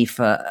weirdly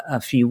for a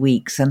few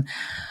weeks. And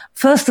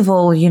first of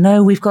all,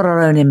 we've got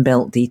our own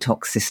inbuilt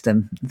detox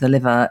system. The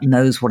liver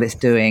knows what it's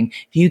doing.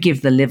 If you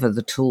give the liver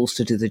the tools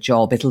to do the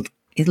job, it'll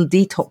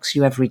detox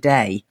you every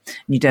day.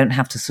 You don't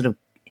have to sort of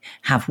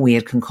have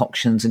weird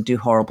concoctions and do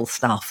horrible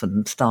stuff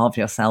and starve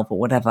yourself or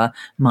whatever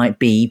might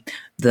be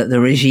the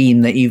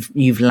regime that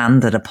you've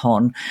landed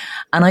upon.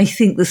 And I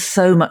think there's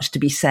so much to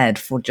be said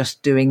for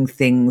just doing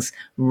things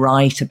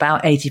right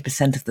about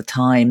 80% of the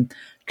time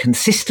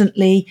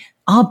consistently.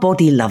 Our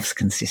body loves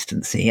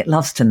consistency. It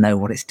loves to know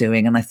what it's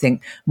doing. And I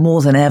think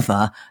more than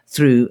ever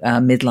through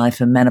midlife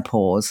and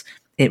menopause,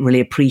 it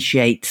really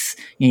appreciates,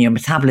 your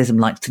metabolism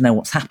likes to know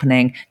what's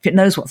happening. If it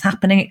knows what's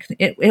happening,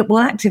 it will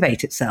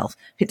activate itself.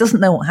 If it doesn't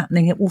know what's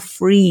happening, it will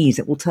freeze.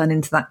 It will turn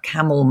into that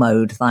camel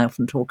mode that I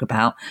often talk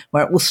about,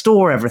 where it will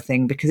store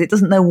everything because it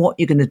doesn't know what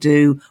you're going to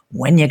do,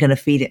 when you're going to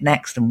feed it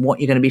next and what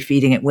you're going to be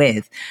feeding it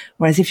with.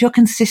 Whereas if you're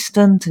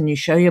consistent and you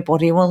show your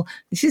body, well,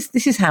 this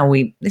is how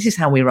we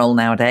roll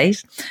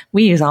nowadays.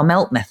 We use our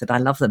melt method. I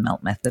love the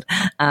melt method.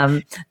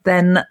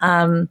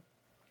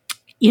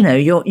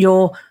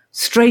 You're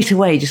straight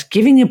away just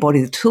giving your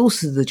body the tools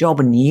to do the job,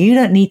 and you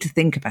don't need to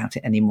think about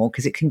it anymore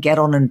because it can get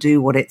on and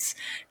do what it's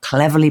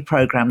cleverly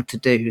programmed to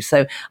do.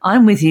 So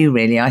I'm with you,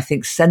 really. I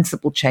think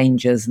sensible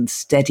changes and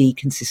steady,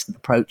 consistent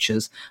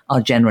approaches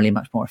are generally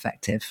much more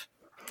effective.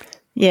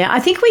 Yeah, I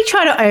think we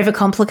try to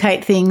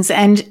overcomplicate things,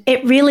 and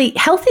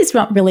health is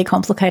not really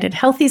complicated.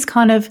 Health is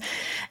kind of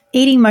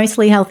eating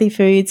mostly healthy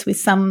foods with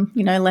some,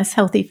 less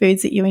healthy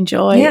foods that you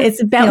enjoy. Yeah,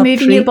 it's about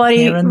moving your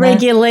body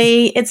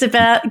regularly. It's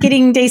about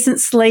getting decent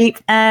sleep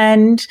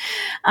and,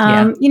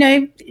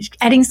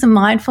 adding some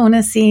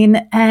mindfulness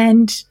in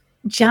and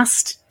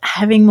just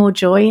having more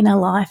joy in our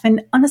life.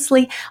 And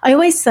honestly, I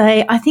always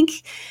say, I think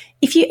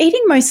if you're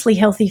eating mostly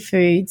healthy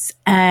foods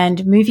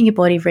and moving your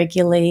body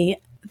regularly,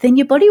 then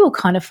your body will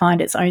kind of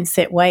find its own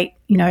set weight,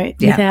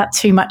 without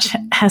too much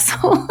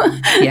hassle.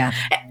 Yeah,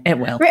 it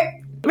will.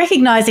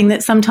 Recognizing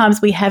that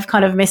sometimes we have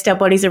kind of messed our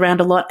bodies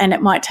around a lot and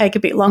it might take a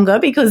bit longer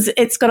because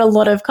it's got a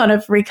lot of kind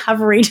of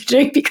recovery to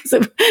do because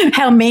of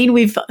how mean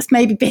we've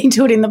maybe been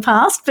to it in the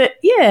past. But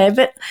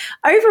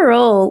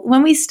overall,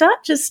 when we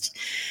start just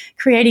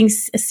creating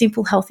a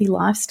simple, healthy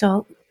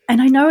lifestyle,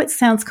 and I know it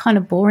sounds kind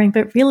of boring,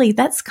 but really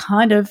that's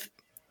kind of,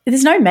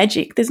 there's no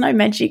magic. There's no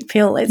magic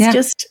pill.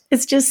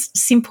 It's just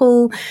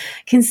simple,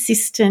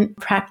 consistent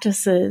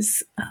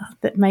practices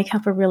that make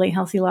up a really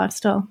healthy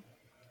lifestyle.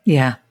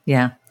 Yeah,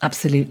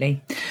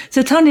 absolutely.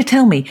 So Tania,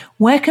 tell me,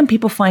 where can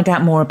people find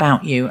out more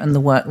about you and the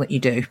work that you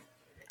do?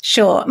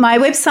 Sure. My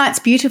website's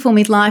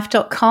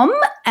beautifulmidlife.com,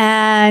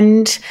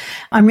 and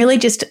I'm really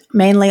just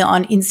mainly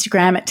on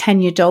Instagram at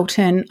Tania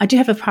Dalton. I do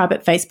have a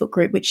private Facebook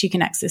group which you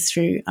can access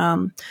through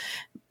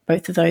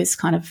both of those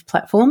kind of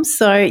platforms.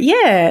 So,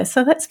 yeah,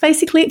 so that's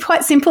basically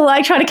quite simple.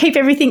 I try to keep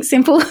everything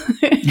simple.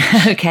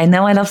 Okay,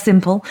 no, I love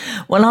simple.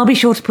 Well, I'll be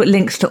sure to put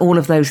links to all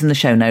of those in the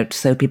show notes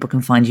so people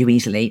can find you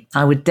easily.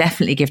 I would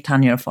definitely give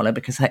Tania a follow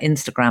because her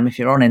Instagram, if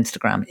you're on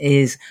Instagram,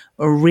 is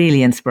a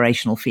really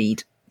inspirational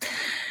feed.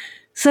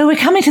 So we're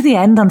coming to the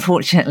end,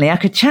 unfortunately. I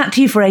could chat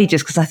to you for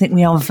ages because I think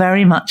we are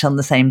very much on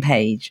the same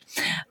page.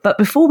 But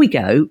before we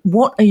go,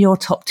 what are your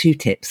top 2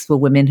 tips for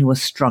women who are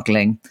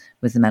struggling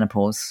with the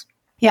menopause?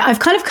 Yeah, I've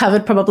kind of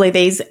covered probably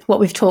what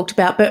we've talked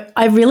about, but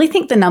I really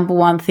think the number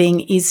one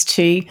thing is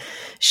to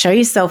show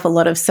yourself a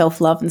lot of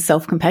self-love and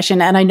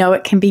self-compassion. And I know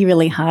it can be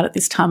really hard at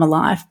this time of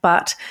life,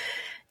 but,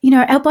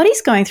 our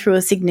body's going through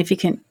a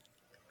significant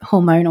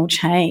hormonal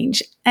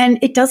change and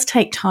it does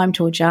take time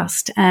to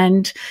adjust.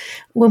 And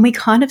when we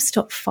kind of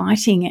stop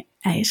fighting it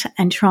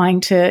and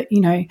trying to,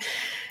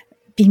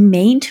 be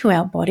mean to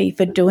our body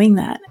for doing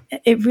that,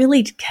 it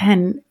really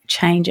can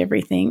change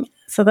everything.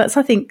 So that's,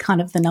 I think,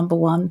 kind of the number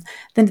one.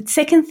 Then the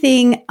second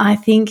thing I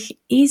think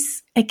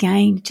is,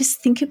 again,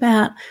 just think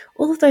about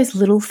all of those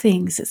little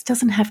things. It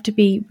doesn't have to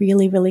be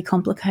really, really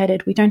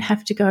complicated. We don't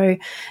have to go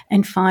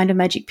and find a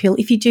magic pill.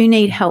 If you do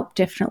need help,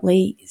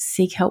 definitely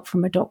seek help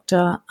from a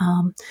doctor.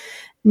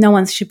 No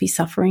one should be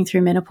suffering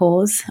through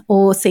menopause,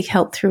 or seek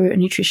help through a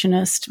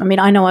nutritionist. I mean,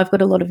 I know I've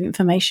got a lot of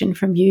information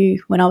from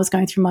you when I was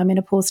going through my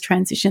menopause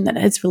transition that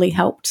has really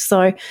helped.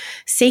 So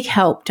seek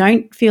help.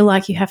 Don't feel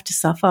like you have to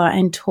suffer,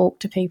 and talk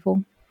to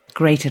people.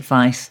 Great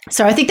advice.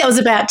 So I think that was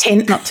about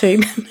 10, not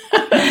 2.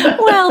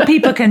 Well,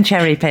 people can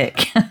cherry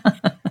pick.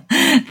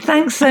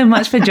 Thanks so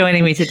much for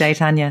joining me today,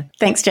 Tania.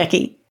 Thanks,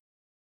 Jackie.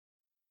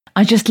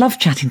 I just love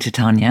chatting to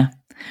Tania.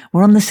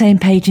 We're on the same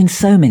page in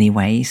so many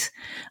ways,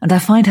 and I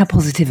find her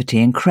positivity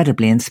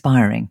incredibly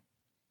inspiring.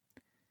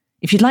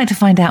 If you'd like to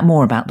find out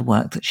more about the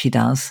work that she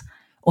does,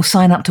 or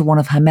sign up to one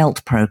of her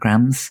Melt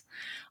programs,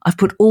 I've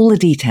put all the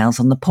details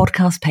on the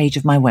podcast page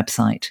of my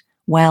website,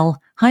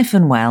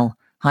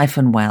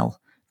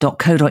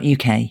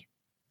 well-well-well.co.uk.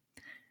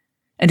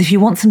 And if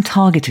you want some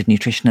targeted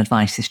nutrition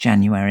advice this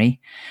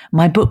January,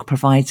 my book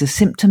provides a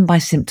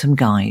symptom-by-symptom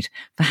guide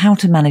for how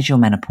to manage your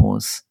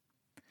menopause.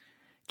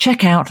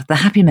 Check out The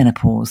Happy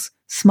Menopause,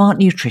 Smart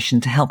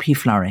Nutrition to Help You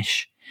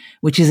Flourish,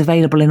 which is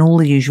available in all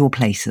the usual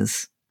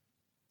places.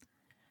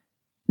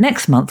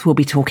 Next month, we'll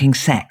be talking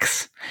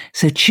sex,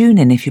 so tune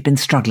in if you've been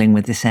struggling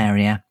with this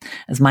area,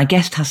 as my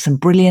guest has some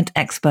brilliant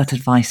expert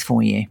advice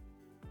for you.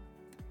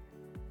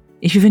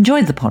 If you've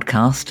enjoyed the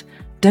podcast,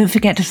 don't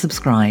forget to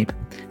subscribe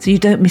so you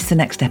don't miss the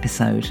next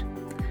episode.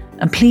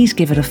 And please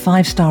give it a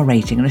 5-star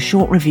rating and a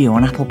short review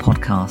on Apple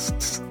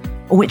Podcasts,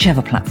 or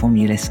whichever platform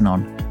you listen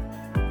on.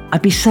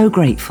 I'd be so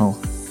grateful.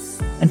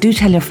 And do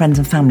tell your friends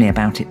and family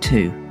about it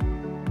too.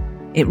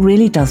 It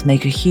really does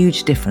make a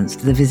huge difference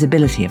to the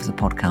visibility of the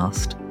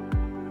podcast,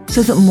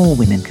 so that more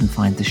women can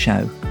find the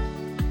show.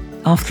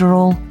 After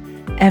all,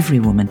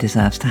 every woman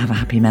deserves to have a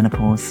happy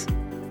menopause.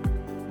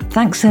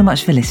 Thanks so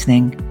much for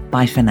listening.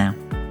 Bye for now.